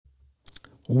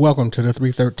Welcome to the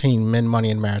 313 Men,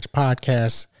 Money, and Marriage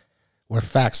podcast, where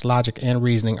facts, logic, and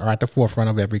reasoning are at the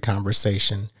forefront of every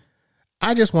conversation.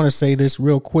 I just want to say this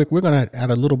real quick. We're going to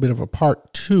add a little bit of a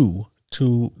part two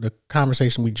to the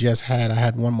conversation we just had. I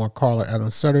had one more caller, Ellen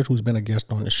Sutter, who's been a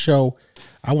guest on the show.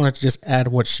 I wanted to just add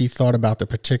what she thought about the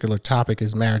particular topic,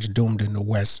 is marriage doomed in the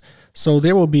West? So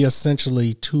there will be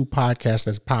essentially two podcasts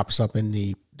that pops up in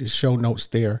the show notes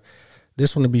there.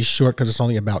 This one will be short because it's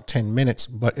only about 10 minutes,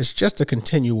 but it's just a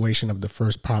continuation of the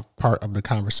first part of the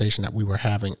conversation that we were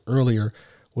having earlier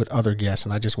with other guests,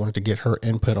 and I just wanted to get her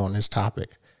input on this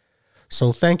topic.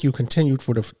 So thanks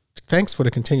for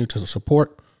the continued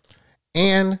support,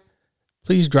 and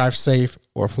please drive safe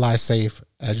or fly safe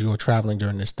as you are traveling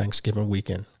during this Thanksgiving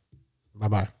weekend.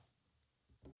 Bye-bye.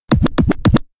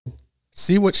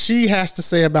 See what she has to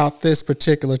say about this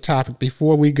particular topic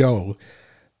before we go.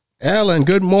 Ellen,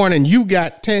 good morning. You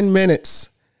got 10 minutes.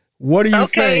 What do you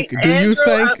think?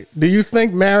 Do you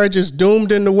think marriage is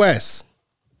doomed in the West?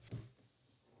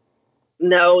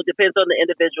 No, depends on the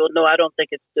individual. No, I don't think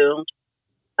it's doomed.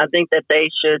 I think that they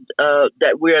should,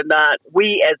 that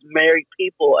we as married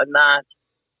people are not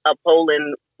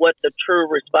upholding what the true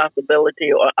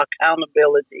responsibility or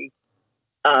accountability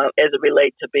as it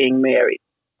relates to being married.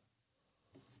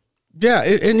 Yeah,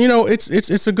 and you know,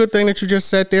 it's a good thing that you just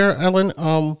said there, Ellen.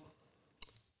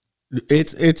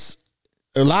 It's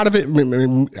a lot of it.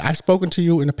 I've spoken to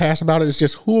you in the past about it. It's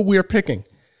just who we're picking,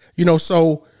 you know.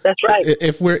 So that's right.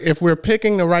 If we're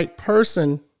picking the right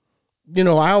person, you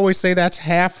know, I always say that's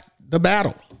half the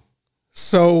battle.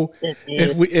 So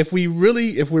if we're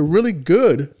really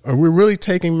good, or we're really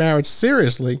taking marriage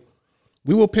seriously,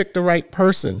 we will pick the right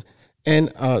person.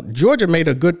 And Georgia made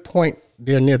a good point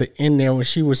there near the end there when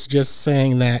she was just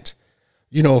saying that,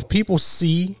 you know, if people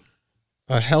see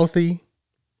a healthy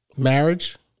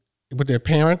marriage with their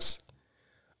parents,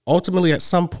 ultimately at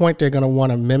some point they're going to want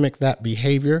to mimic that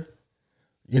behavior.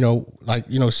 You know, like,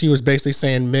 you know, she was basically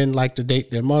saying men like to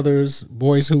date their mothers,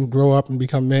 boys who grow up and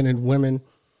become men and women,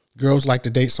 girls like to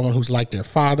date someone who's like their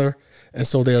father. And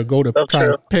so they'll go to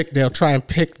try and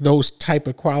pick those type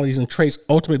of qualities and traits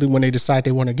ultimately when they decide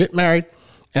they want to get married.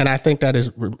 And I think that is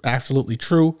absolutely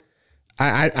true.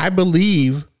 I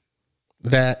believe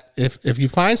that if you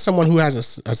find someone who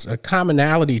has a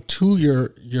commonality to your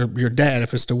dad,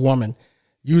 if it's the woman,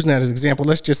 using that as an example,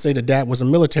 let's just say the dad was a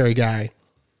military guy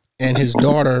and his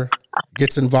daughter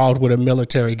gets involved with a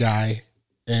military guy,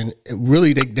 and it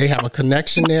really they have a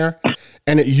connection there,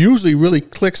 and it usually really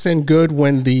clicks in good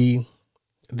when the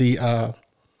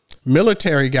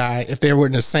military guy, if they were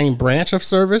in the same branch of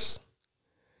service,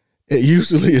 it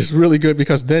usually is really good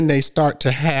because then they start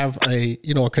to have a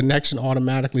connection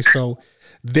automatically. So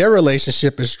their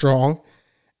relationship is strong,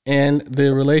 and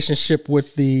the relationship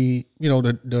with the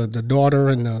daughter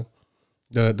and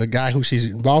the guy who she's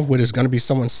involved with is going to be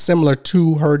someone similar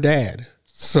to her dad.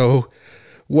 So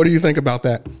what do you think about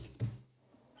that?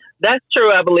 That's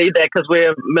true. I believe that because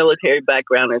we're military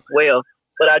background as well.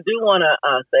 But I do want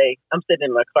to say, I'm sitting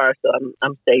in my car, so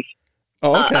I'm safe.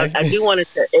 Oh, okay. I do want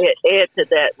to add to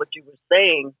that what you were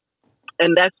saying,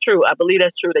 and that's true. I believe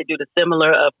that's true. They do the similar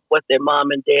of what their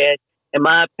mom and dad and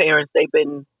my parents. They've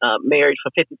been married for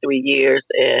 53 years,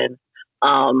 and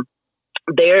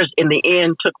theirs in the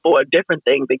end took for a different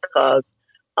thing because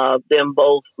of them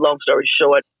both. Long story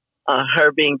short,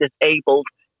 her being disabled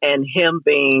and him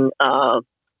being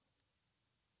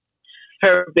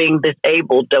her being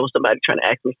disabled. There was somebody trying to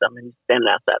ask me something. He's standing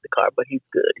outside the car, but he's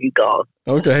good. He's gone.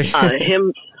 Okay.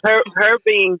 Her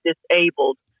being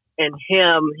disabled, and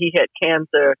him, he had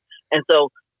cancer, and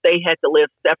so they had to live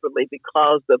separately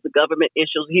because of the government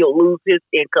issues. He'll lose his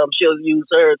income. She'll use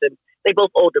hers, and they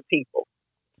both older people.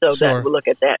 So Sure. that we'll look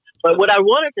at that. But what I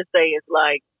wanted to say is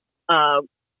like,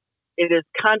 it is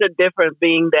kind of different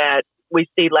being that we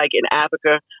see like in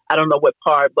Africa, I don't know what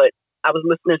part, but I was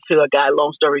listening to a guy,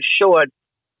 long story short,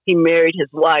 he married his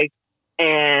wife,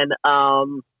 and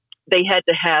they had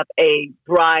to have a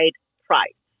bride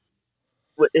price.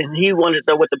 And he wanted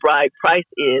to know what the bride price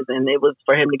is, and it was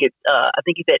for him to get, I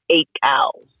think he said 8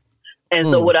 cows. And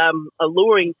so what I'm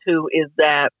alluring to is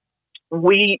that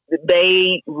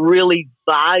they really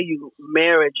value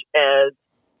marriage as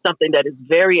something that is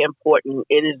very important.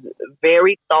 It is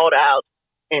very thought out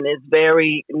and is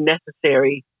very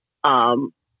necessary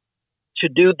to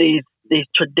do these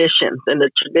traditions, and the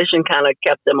tradition kind of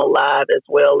kept them alive as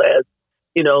well as,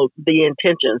 you know, the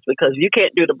intentions, because you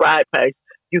can't do the bride price.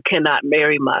 You cannot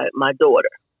marry my daughter.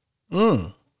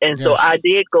 And yes. So I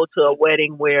did go to a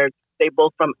wedding where they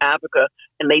both from Africa,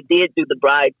 and they did do the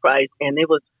bride price, and it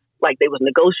was like they was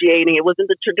negotiating. It wasn't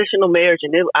the traditional marriage,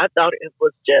 and I thought it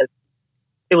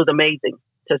was amazing.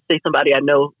 to see somebody I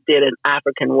know did an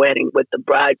African wedding with the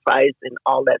bride price and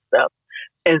all that stuff.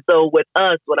 And so with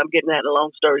us, what I'm getting at, in a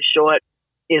long story short,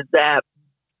 is that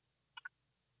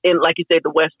in, like you said,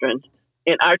 the Westerns,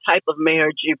 in our type of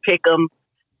marriage, you pick them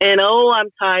and, oh, I'm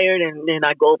tired. And then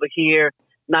I go over here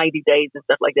 90 days and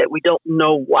stuff like that. We don't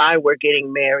know why we're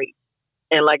getting married.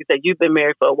 And like I said, you've been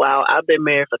married for a while. I've been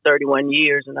married for 31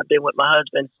 years and I've been with my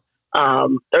husband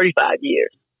 35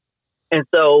 years. And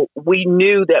so we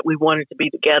knew that we wanted to be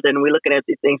together, and we're looking at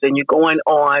these things, and you're going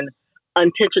on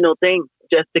intentional things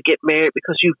just to get married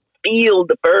because you feel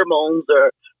the pheromones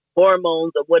or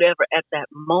hormones or whatever at that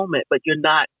moment, but you're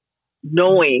not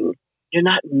knowing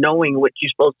what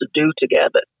you're supposed to do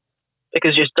together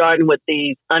because you're starting with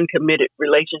these uncommitted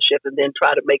relationships and then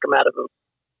try to make them out of a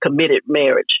committed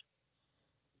marriage.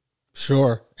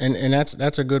 Sure. And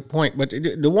that's a good point. But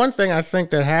the one thing I think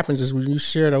that happens is when you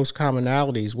share those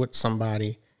commonalities with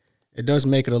somebody, it does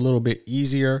make it a little bit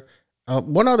easier.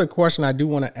 One other question I do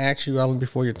want to ask you, Ellen,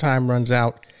 before your time runs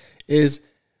out, is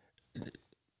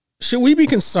should we be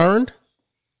concerned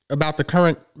about the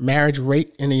current marriage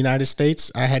rate in the United States?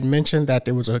 I had mentioned that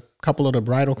there was a couple of the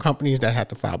bridal companies that had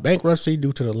to file bankruptcy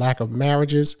due to the lack of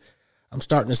marriages. I'm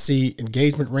starting to see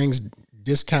engagement rings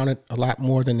discounted a lot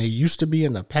more than they used to be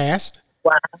in the past.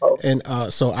 Wow. And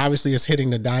so obviously it's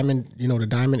hitting the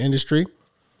diamond industry.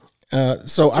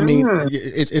 So, I mean,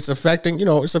 it's affecting,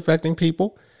 it's affecting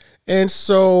people. And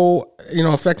so,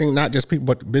 affecting not just people,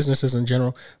 but businesses in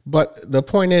general. But the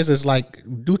point is like,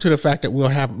 due to the fact that we'll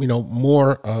have,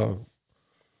 more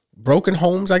broken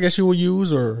homes, I guess you will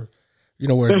use, or,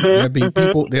 where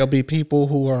there'll be people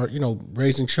who are,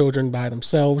 raising children by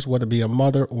themselves, whether it be a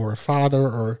mother or a father,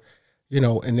 or,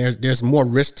 and there's more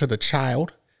risk to the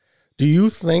child. Do you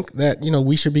think that,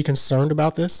 we should be concerned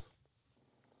about this?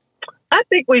 I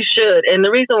think we should. And the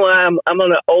reason why I'm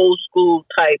on an old school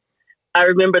type, I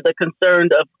remember the concern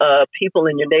of people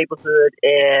in your neighborhood,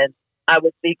 and I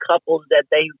would see couples that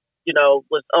they,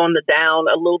 was on the down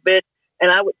a little bit. And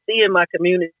I would see in my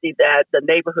community that the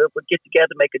neighborhood would get together,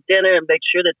 make a dinner, and make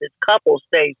sure that this couple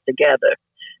stays together.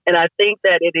 And I think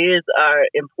that it is our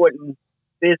important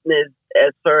business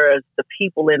as far as the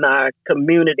people in our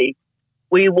community.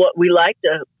 We like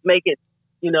to make it,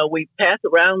 we pass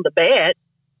around the bad.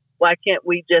 Why can't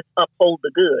we just uphold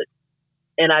the good?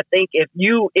 And I think if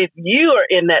you are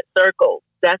in that circle,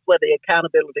 that's where the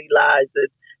accountability lies.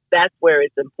 That's where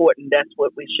it's important. That's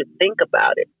what we should think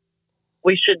about it.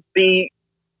 We should be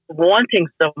wanting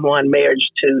someone marriage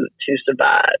to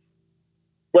survive,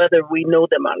 whether we know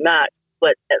them or not,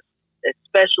 but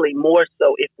especially more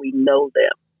so if we know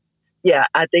them. Yeah,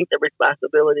 I think the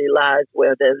responsibility lies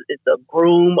where it's a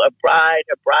groom, a bride,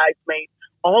 a bridesmaid,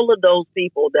 all of those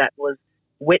people that was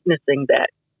witnessing that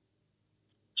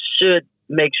should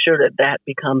make sure that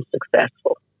becomes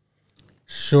successful.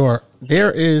 Sure.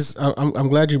 There is, I'm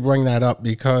glad you bring that up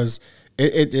because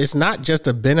it's not just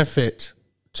a benefit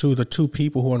to the two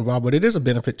people who are involved, but it is a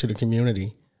benefit to the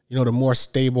community. The more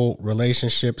stable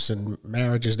relationships and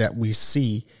marriages that we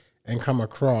see and come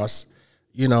across,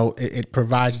 it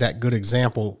provides that good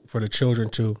example for the children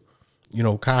to,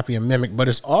 copy and mimic. But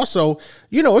it's also,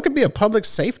 it could be a public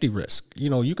safety risk.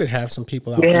 You could have some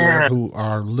people out there who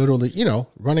are literally,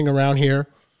 running around here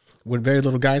with very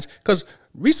little guidance. Because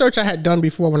research I had done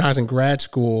before when I was in grad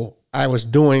school, I was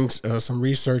doing some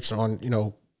research on,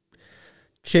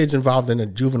 kids involved in the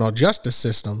juvenile justice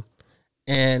system.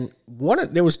 And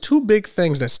there was two big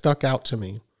things that stuck out to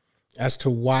me as to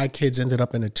why kids ended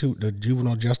up in the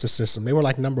juvenile justice system. They were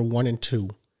like number 1 and 2.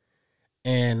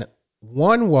 And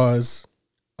one was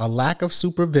a lack of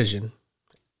supervision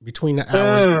between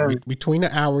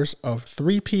the hours of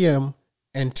 3 p.m.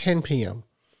 and 10 p.m.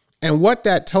 And what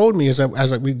that told me is that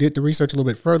as we did the research a little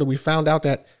bit further, we found out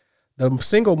that the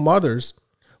single mothers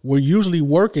were usually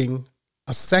working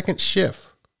a second shift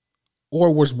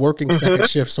or was working second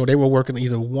shift. So they were working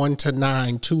either 1 to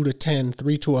 9, 2 to 10,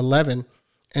 3 to 11.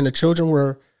 And the children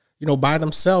were, by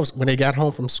themselves when they got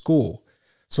home from school.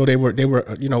 So they were,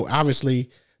 obviously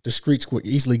the streets would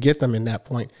easily get them in that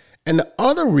point. And the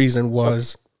other reason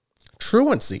was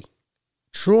truancy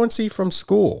from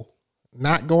school,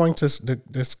 not going to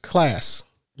this class,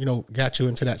 got you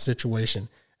into that situation.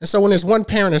 And so when there's one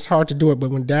parent, it's hard to do it. But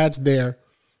when dad's there,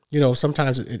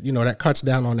 sometimes, that cuts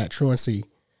down on that truancy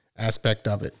aspect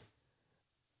of it.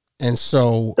 And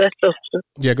so, that's so true.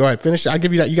 Yeah, go ahead. Finish. I'll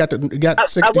give you that. You got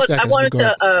 60 seconds. I wanted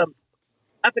to,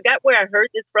 I forgot where I heard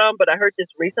this from, but I heard this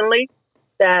recently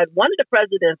that one of the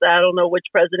presidents, I don't know which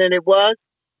president it was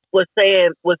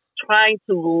trying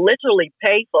to literally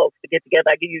pay folks to get together.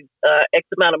 I give you X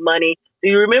amount of money. Do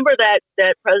you remember that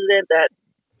president that,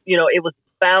 it was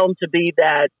found to be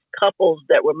that couples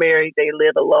that were married, they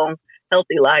live a long,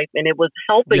 healthy life, and it was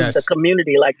helping the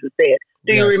community, like you said.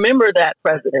 Do you remember that,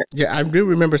 President? Yeah, I do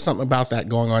remember something about that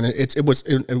going on. It was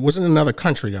in another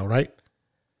country, though, right?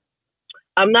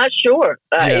 I'm not sure.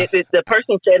 The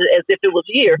person said it as if it was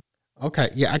here. Okay,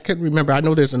 yeah, I couldn't remember. I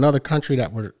know there's another country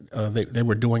that were they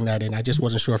were doing that in. I just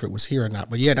wasn't sure if it was here or not.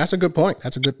 But yeah, that's a good point.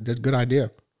 That's a good idea.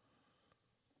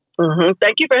 Mm-hmm.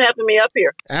 Thank you for having me up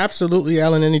here. Absolutely,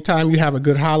 Ellen. Anytime. You have a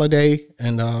good holiday,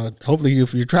 and hopefully,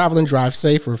 if you're traveling, drive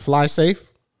safe or fly safe.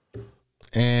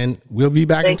 And we'll be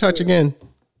back in touch again.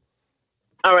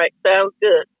 All right, sounds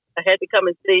good. I had to come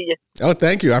and see you. Oh,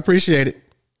 thank you. I appreciate it.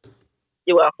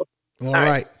 You're welcome. All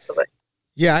right. Bye-bye.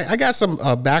 Yeah, I got some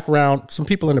background, some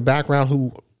people in the background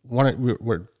who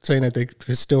were saying that they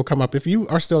could still come up. If you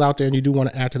are still out there and you do want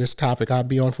to add to this topic, I'll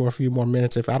be on for a few more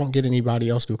minutes. If I don't get anybody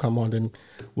else to come on, then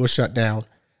we'll shut down.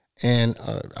 And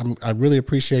I really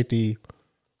appreciate the,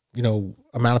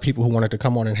 amount of people who wanted to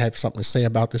come on and have something to say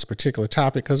about this particular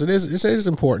topic, because it is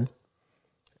important.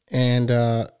 And,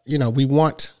 we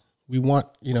want,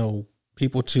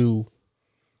 people to,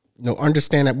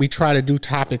 understand that we try to do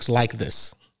topics like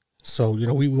this. So,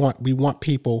 we want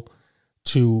people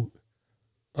to,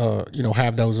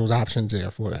 have those options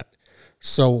there for that.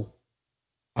 So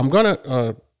I'm going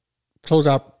to close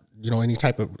out, any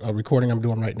type of recording I'm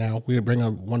doing right now. We'll bring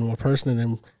up one more person, and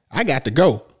then I got to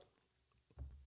go.